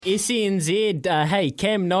SENZ, hey,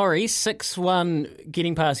 Cam Norrie, 6-1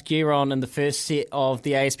 getting past Giron in the first set of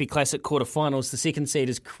the ASB Classic quarterfinals. The second set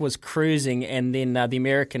was cruising, and then the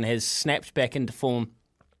American has snapped back into form.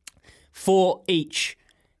 4 each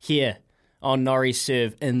here on Norrie's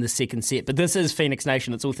serve in the second set. But this is Phoenix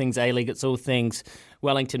Nation. It's all things A-League. It's all things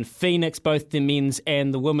Wellington Phoenix, both the men's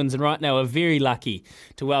and the women's. And right now we're very lucky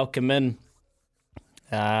to welcome in,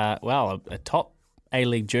 a top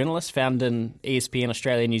A-League journalist found in ESPN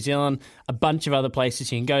Australia, New Zealand, a bunch of other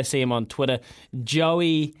places. You can go see him on Twitter.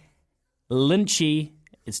 Joey Lynchy.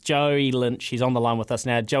 It's Joey Lynch. He's on the line with us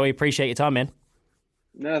now. Joey, appreciate your time, man.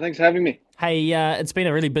 No, thanks for having me. Hey, it's been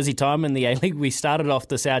a really busy time in the A-League. We started off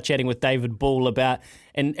this hour chatting with David Ball about,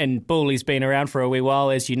 and Ball, he's been around for a wee while,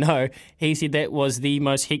 as you know. He said that was the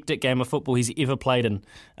most hectic game of football he's ever played in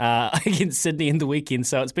against Sydney in the weekend.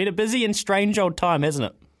 So it's been a busy and strange old time, hasn't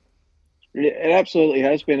it? It absolutely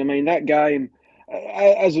has been. I mean, that game,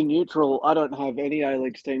 as a neutral, I don't have any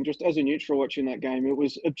A-Leagues team. Just as a neutral watching that game, it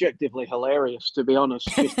was objectively hilarious, to be honest,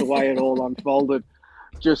 just the way it all unfolded.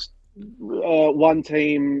 Just one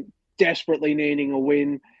team desperately needing a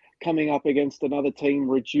win, coming up against another team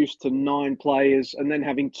reduced to 9 players, and then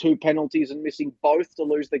having 2 penalties and missing both to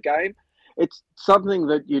lose the game. It's something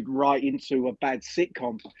that you'd write into a bad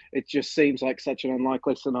sitcom. It just seems like such an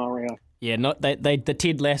unlikely scenario. Yeah, the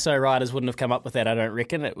Ted Lasso writers wouldn't have come up with that, I don't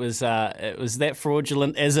reckon. It was that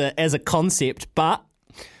fraudulent as a concept, but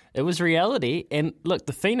it was reality. And look,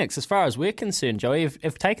 the Phoenix, as far as we're concerned, Joey,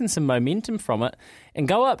 have taken some momentum from it and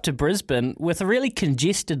go up to Brisbane with a really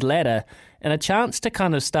congested ladder and a chance to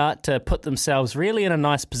kind of start to put themselves really in a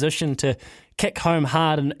nice position to kick home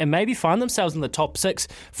hard and maybe find themselves in the top 6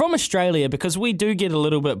 from Australia, because we do get a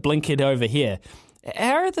little bit blinkered over here.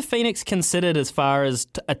 How are the Phoenix considered as far as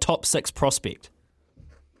a top 6 prospect?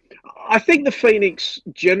 I think the Phoenix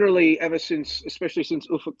generally, especially since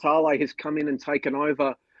Ufuk Talay has come in and taken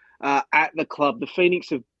over at the club, the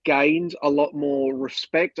Phoenix have gained a lot more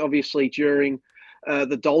respect. Obviously, during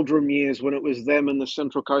the doldrum years when it was them and the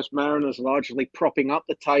Central Coast Mariners largely propping up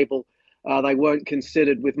the table, they weren't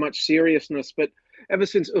considered with much seriousness. But ever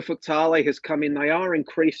since Ufuk Talay has come in, they are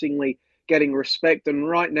increasingly getting respect. And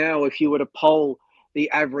right now, if you were to poll the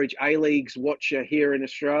average A-Leagues watcher here in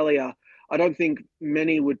Australia, I don't think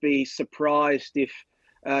many would be surprised if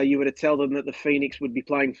you were to tell them that the Phoenix would be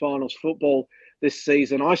playing finals football this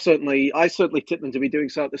season. I certainly tipped them to be doing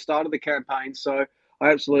so at the start of the campaign. So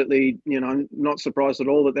I absolutely, not surprised at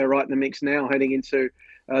all that they're right in the mix now heading into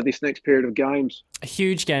this next period of games. A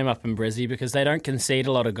huge game up in Brizzy because they don't concede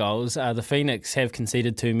a lot of goals. The Phoenix have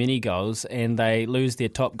conceded too many goals and they lose their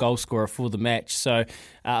top goal scorer for the match. So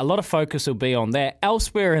a lot of focus will be on that.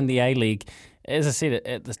 Elsewhere in the A-League, as I said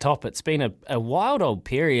at the top, it's been a wild old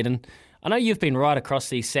period. And I know you've been right across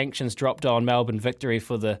these sanctions dropped on Melbourne Victory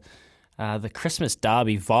for the Christmas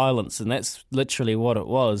Derby violence, and that's literally what it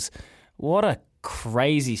was. What a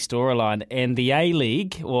crazy storyline. And the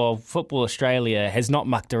A-League, or Football Australia, has not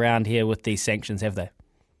mucked around here with these sanctions, have they?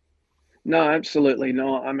 No, absolutely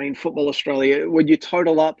not. I mean, Football Australia, when you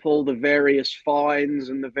total up all the various fines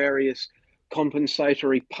and the various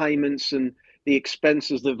compensatory payments and the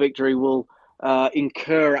expenses that Victory will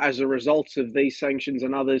incur as a result of these sanctions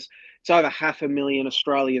and others, it's over $500,000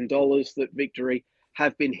 Australian dollars that Victory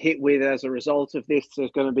have been hit with as a result of this. There's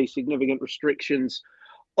going to be significant restrictions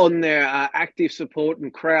on their active support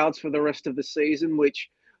and crowds for the rest of the season, which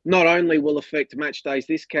not only will affect match days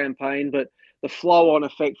this campaign, but the flow-on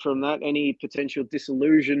effect from that, any potential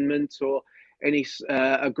disillusionment or any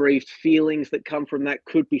aggrieved feelings that come from that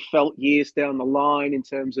could be felt years down the line in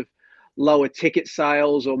terms of lower ticket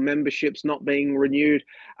sales or memberships not being renewed.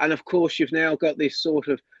 And of course, you've now got this sort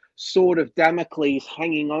of Damocles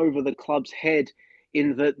hanging over the club's head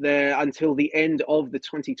in that they're until the end of the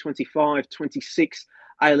 2025-26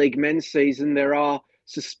 A-League men's season, there are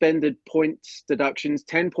suspended points deductions,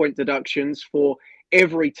 10-point deductions for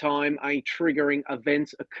every time a triggering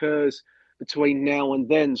event occurs between now and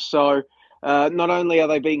then. So not only are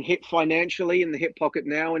they being hit financially in the hip pocket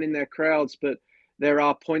now and in their crowds, but there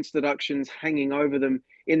are points deductions hanging over them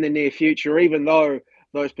in the near future, even though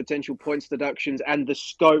those potential points deductions and the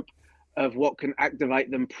scope of what can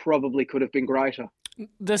activate them probably could have been greater.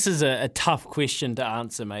 This is a tough question to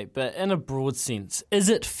answer, mate, but in a broad sense, is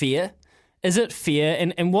it fair? Is it fair?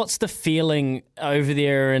 And what's the feeling over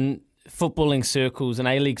there in footballing circles and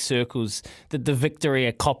A-League circles that the Victory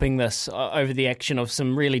are copping this over the action of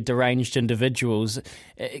some really deranged individuals?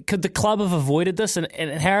 Could the club have avoided this? And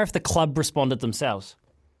how have the club responded themselves?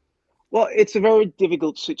 Well, it's a very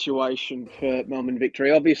difficult situation for Melbourne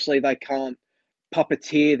Victory. Obviously, they can't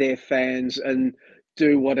puppeteer their fans and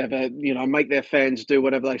do whatever, make their fans do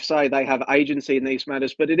whatever they say. They have agency in these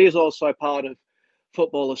matters, but it is also part of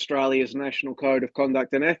Football Australia's National Code of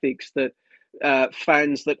Conduct and Ethics that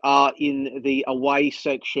fans that are in the away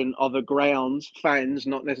section of a ground, fans,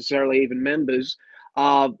 not necessarily even members,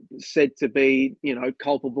 are said to be,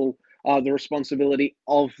 culpable of the responsibility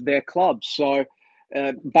of their club. So,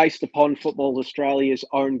 based upon Football Australia's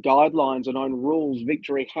own guidelines and own rules,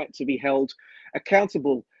 Victory had to be held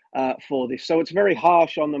accountable for this. So it's very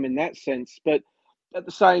harsh on them in that sense. But at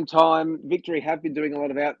the same time, Victory have been doing a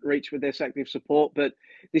lot of outreach with their active support, but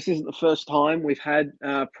this isn't the first time we've had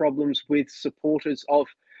problems with supporters of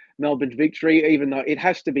Melbourne Victory, even though it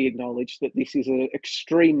has to be acknowledged that this is an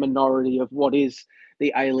extreme minority of what is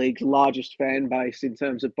the A-League's largest fan base in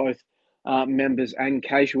terms of both members and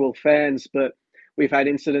casual fans. But we've had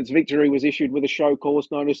incidents. Victory was issued with a show cause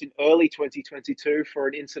notice in early 2022 for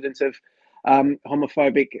an incident of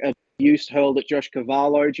homophobic abuse hurled at Josh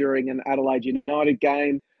Cavallo during an Adelaide United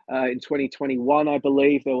game. In 2021, I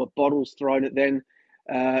believe, there were bottles thrown at then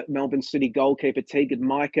Melbourne City goalkeeper Tegan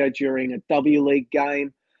Micah during a W League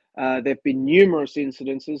game. There have been numerous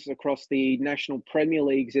incidences across the National Premier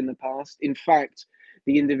Leagues in the past. In fact,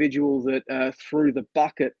 the individual that threw the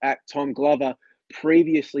bucket at Tom Glover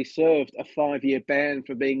previously served a 5-year ban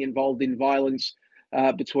for being involved in violence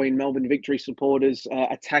between Melbourne Victory supporters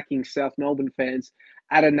attacking South Melbourne fans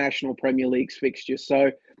at a National Premier League's fixture.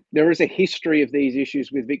 So there is a history of these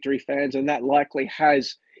issues with Victory fans, and that likely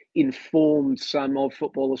has informed some of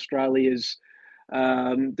Football Australia's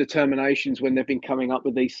determinations when they've been coming up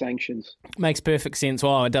with these sanctions. Makes perfect sense.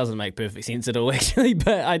 Well, it doesn't make perfect sense at all, actually,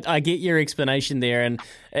 but I get your explanation there, and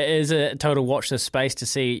it is a total watch this space to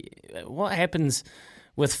see what happens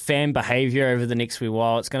with fan behaviour over the next wee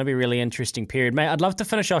while. It's going to be a really interesting period. Mate, I'd love to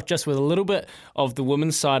finish off just with a little bit of the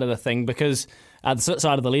women's side of the thing, because the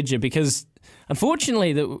side of the ledger, because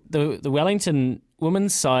unfortunately the Wellington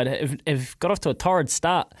women's side have got off to a torrid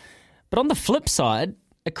start. But on the flip side,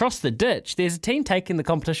 across the ditch, there's a team taking the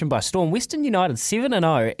competition by storm. Western United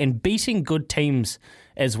 7-0 and beating good teams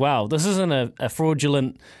as well. This isn't a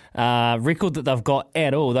fraudulent record that they've got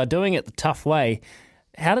at all. They're doing it the tough way.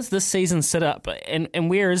 How does this season sit up, and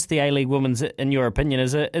where is the A-League Women's, in your opinion?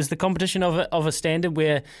 Is the competition of a standard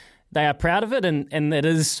where they are proud of it, and it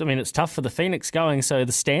is, I mean, it's tough for the Phoenix going, so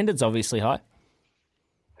the standard's obviously high?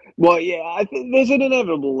 Well, yeah, I think there's an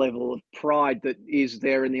inevitable level of pride that is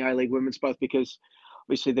there in the A-League Women's, both because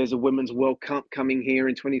obviously there's a Women's World Cup coming here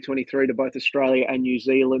in 2023 to both Australia and New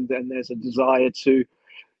Zealand, and there's a desire to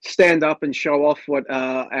stand up and show off what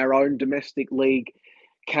our own domestic league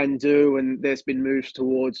can do. And there's been moves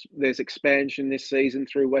towards, there's expansion this season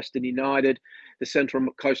through Western United. The Central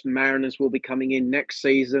Coast Mariners will be coming in next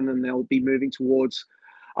season, and they'll be moving towards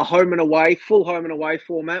a home and away, full home and away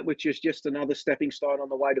format, which is just another stepping stone on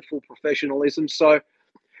the way to full professionalism. So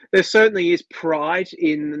there certainly is pride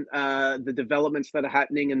in the developments that are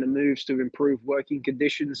happening and the moves to improve working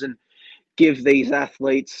conditions and give these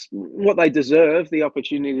athletes what they deserve, the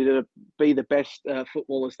opportunity to be the best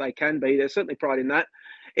footballers they can be. There's certainly pride in that.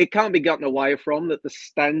 It can't be gotten away from that the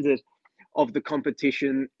standard of the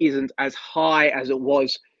competition isn't as high as it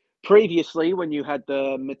was previously when you had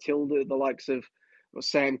the Matilda, the likes of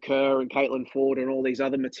Sam Kerr and Caitlin Ford and all these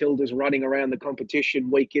other Matildas running around the competition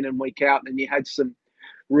week in and week out. And you had some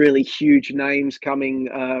really huge names coming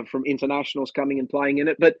from internationals coming and playing in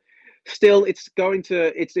it. But still,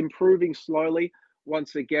 it's improving slowly.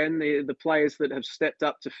 Once again, the players that have stepped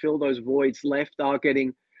up to fill those voids left are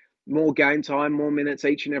getting more game time, more minutes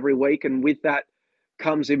each and every week. And with that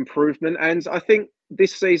comes improvement. And I think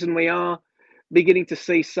this season we are beginning to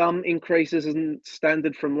see some increases in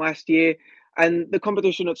standard from last year. And the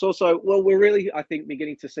competition, it's also, well, we're really, I think,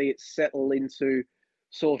 beginning to see it settle into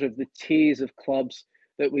sort of the tiers of clubs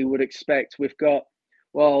that we would expect. We've got,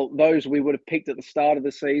 well, those we would have picked at the start of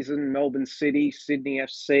the season: Melbourne City, Sydney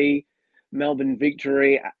FC, Melbourne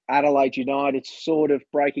Victory, Adelaide United, sort of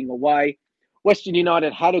breaking away. Western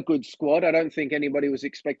United had a good squad. I don't think anybody was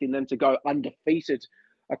expecting them to go undefeated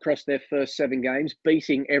across their first 7 games,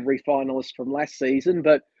 beating every finalist from last season,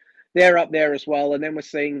 but they're up there as well. And then we're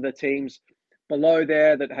seeing the teams below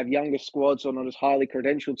there that have younger squads or not as highly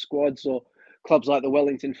credentialed squads, or clubs like the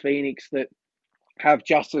Wellington Phoenix that have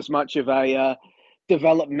just as much of a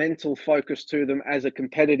developmental focus to them as a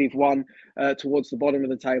competitive one towards the bottom of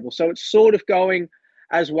the table. So it's sort of going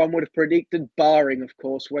as one would have predicted, barring, of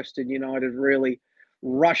course, Western United really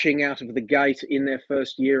rushing out of the gate in their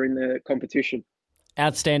first year in the competition.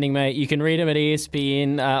 Outstanding, mate. You can read him at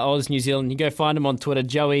ESPN Oz New Zealand. You go find him on Twitter.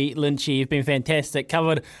 Joey Lynch, you've been fantastic.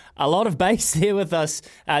 Covered a lot of base there with us.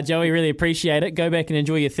 Joey, really appreciate it. Go back and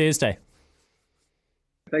enjoy your Thursday.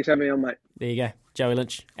 Thanks for having me on, mate. There you go. Joey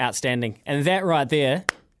Lynch, outstanding. And that right there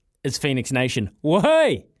is Phoenix Nation.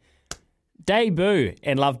 Woohoo! Debut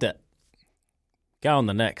and loved it. Go on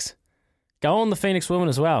the Knicks. Go on the Phoenix women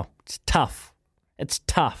as well. It's tough. It's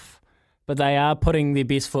tough. But they are putting their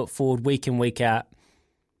best foot forward week in, week out.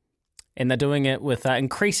 And they're doing it with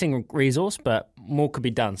increasing resource, but more could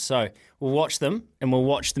be done. So we'll watch them, and we'll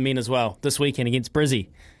watch the men as well this weekend against Brizzy.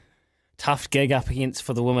 Tough gig up against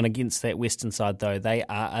for the women against that western side, though. They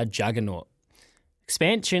are a juggernaut.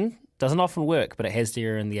 Expansion doesn't often work, but it has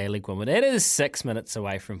there in the A-League women. It is 6 minutes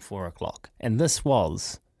away from 4 o'clock, and this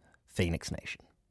was Phoenix Nation.